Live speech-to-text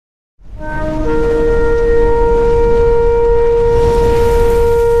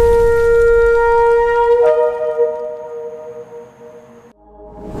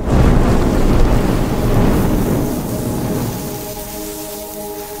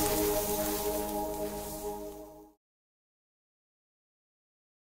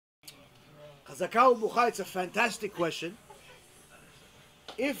Chazakah u'bucha, it's a fantastic question.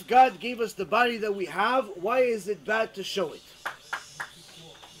 If God gave us the body that we have, why is it bad to show it?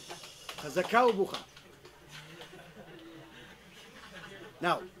 Chazakah u'bucha.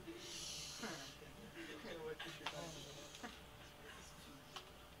 Now,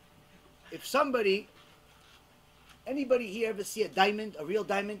 if anybody here ever see a diamond, a real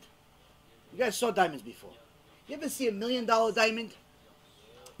diamond? You guys saw diamonds before. You ever see $1 million diamond?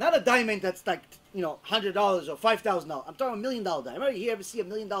 Not a diamond that's like, $100 or $5,000. I'm talking $1 million diamond. Anybody here ever see $1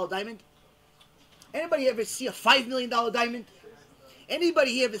 million diamond? Anybody ever see a $5 million diamond?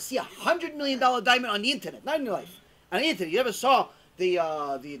 Anybody here ever see a $100 million diamond on the internet? Not in your life. On the internet, you ever saw the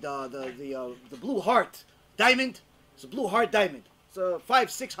Blue Heart diamond? It's a Blue Heart diamond. It's a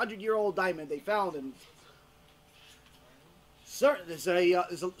 500-600-year-old diamond they found, and there's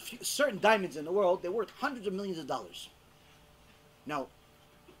a few certain diamonds in the world. They're worth hundreds of millions of dollars. Now,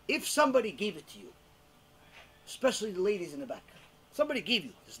 if somebody gave it to you, especially the ladies in the back, somebody gave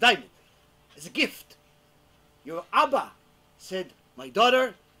you this diamond as a gift. Your Abba said, "My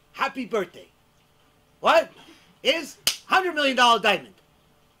daughter, happy birthday." What is $100 million diamond?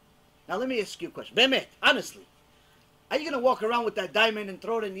 Now let me ask you a question. Bemet, honestly, are you going to walk around with that diamond and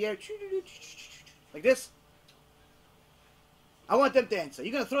throw it in the air like this? I want them to answer.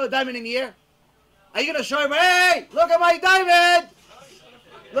 You going to throw the diamond in the air? Are you going to show everybody, "Hey, look at my diamond!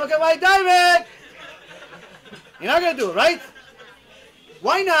 Look at my diamond!" You're not going to do it, right?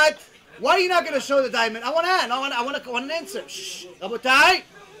 Why not? Why are you not going to show the diamond? I want an answer. Shh. Rabotai,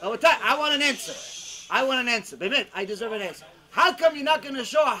 I want an answer. I want an answer. Bemet, I deserve an answer. How come you're not going to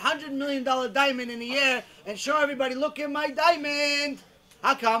show a $100 million diamond in the air and show everybody, "Look at my diamond"?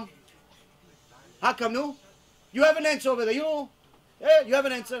 How come? How come, no? You have an answer over there. Yeah, you have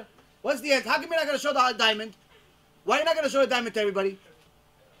an answer. What's the answer? How come you're not going to show the diamond? Why are you not going to show the diamond to everybody?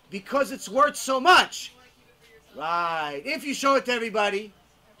 Because it's worth so much. Right. If you show it to everybody,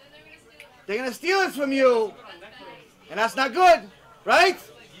 they're going to steal it from you. And that's not good. Right?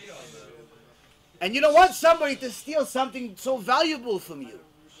 And you don't want somebody to steal something so valuable from you.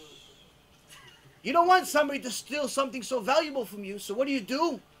 You don't want somebody to steal something so valuable from you. So what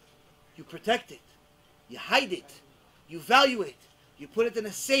do? You protect it. You hide it. You value it. You put it in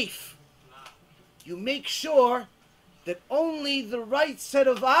a safe. You make sure that only the right set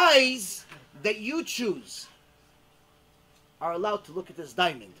of eyes that you choose are allowed to look at this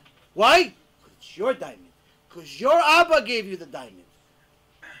diamond. Why? Because it's your diamond. Because your Abba gave you the diamond.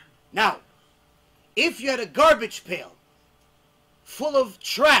 Now, if you had a garbage pail full of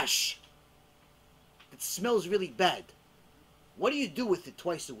trash that smells really bad, what do you do with it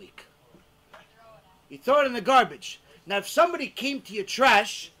twice a week? You throw it in the garbage. Now, if somebody came to your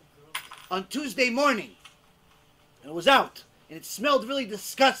trash on Tuesday morning and it was out and it smelled really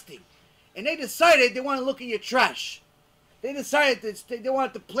disgusting, and they decided they want to look in your trash, they decided that they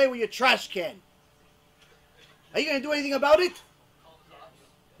wanted to play with your trash can, are you going to do anything about it?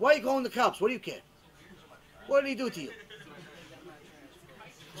 Why are you calling the cops? What do you care? What did he do to you?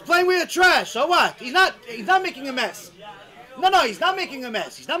 He's playing with your trash. So what? He's not making a mess. No, he's not making a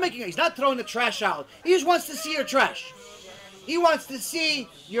mess. He's not throwing the trash out. He just wants to see your trash. He wants to see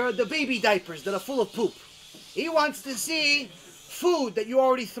the baby diapers that are full of poop. He wants to see food that you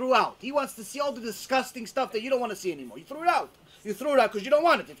already threw out. He wants to see all the disgusting stuff that you don't want to see anymore. You threw it out. You threw it out because you don't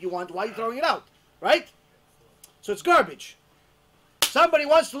want it. If you want, why are you throwing it out? Right? So it's garbage. Somebody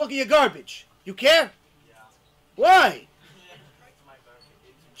wants to look at your garbage. You care? Why?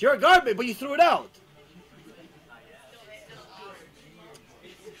 It's your garbage, but you threw it out.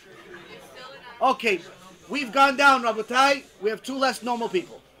 Okay, we've gone down, Rabotai. We have 2 less normal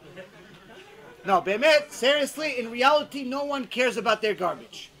people. No, Bemet, seriously, in reality, no one cares about their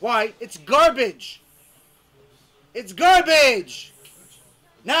garbage. Why? It's garbage. It's garbage.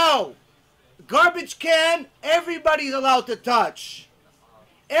 Now, garbage can, everybody's allowed to touch.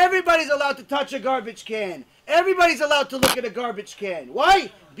 Everybody's allowed to touch a garbage can. Everybody's allowed to look at a garbage can.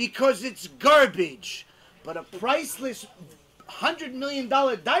 Why? Because it's garbage. But a priceless $100 million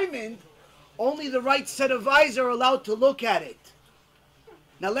diamond, only the right set of eyes are allowed to look at it.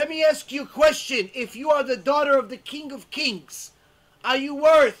 Now let me ask you a question. If you are the daughter of the King of Kings, are you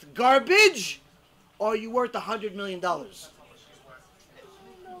worth garbage or are you worth $100 million?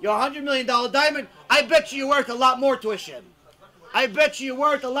 Your $100 million diamond, I bet you're worth a lot more to HaShem. I bet you're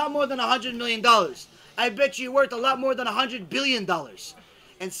worth a lot more than $100 million. I bet you're worth a lot more than $100 billion.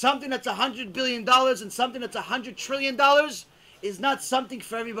 And something that's $100 billion and something that's $100 trillion is not something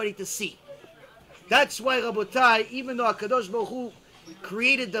for everybody to see. That's why, Rabotai, even though HaKadosh Baruch Hu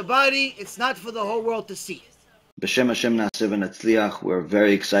created the body, it's not for the whole world to see. B'Shem Hashem Na'aseh v'Natzliach, we're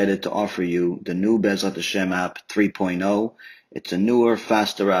very excited to offer you the new Be'ezrat Hashem app 3.0. It's a newer,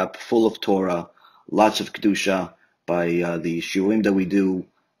 faster app full of Torah, lots of Kedusha by the shiurim that we do,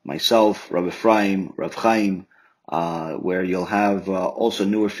 myself, Rav Ephraim, Rav Chaim, where you'll have also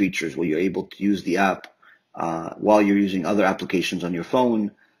newer features where you're able to use the app while you're using other applications on your phone.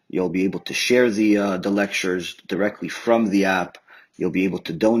 You'll be able to share the lectures directly from the app. You'll be able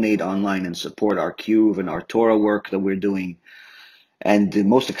to donate online and support our Cube and our Torah work that we're doing. And the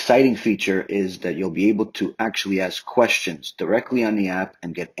most exciting feature is that you'll be able to actually ask questions directly on the app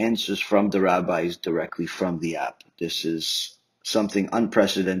and get answers from the rabbis directly from the app. This is something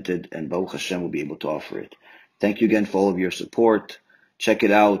unprecedented, and Baruch Hashem will be able to offer it. Thank you again for all of your support. Check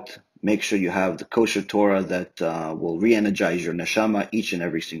it out. Make sure you have the kosher Torah that will re-energize your neshama each and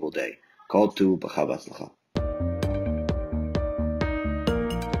every single day. Kol tu b'chava tzlacha.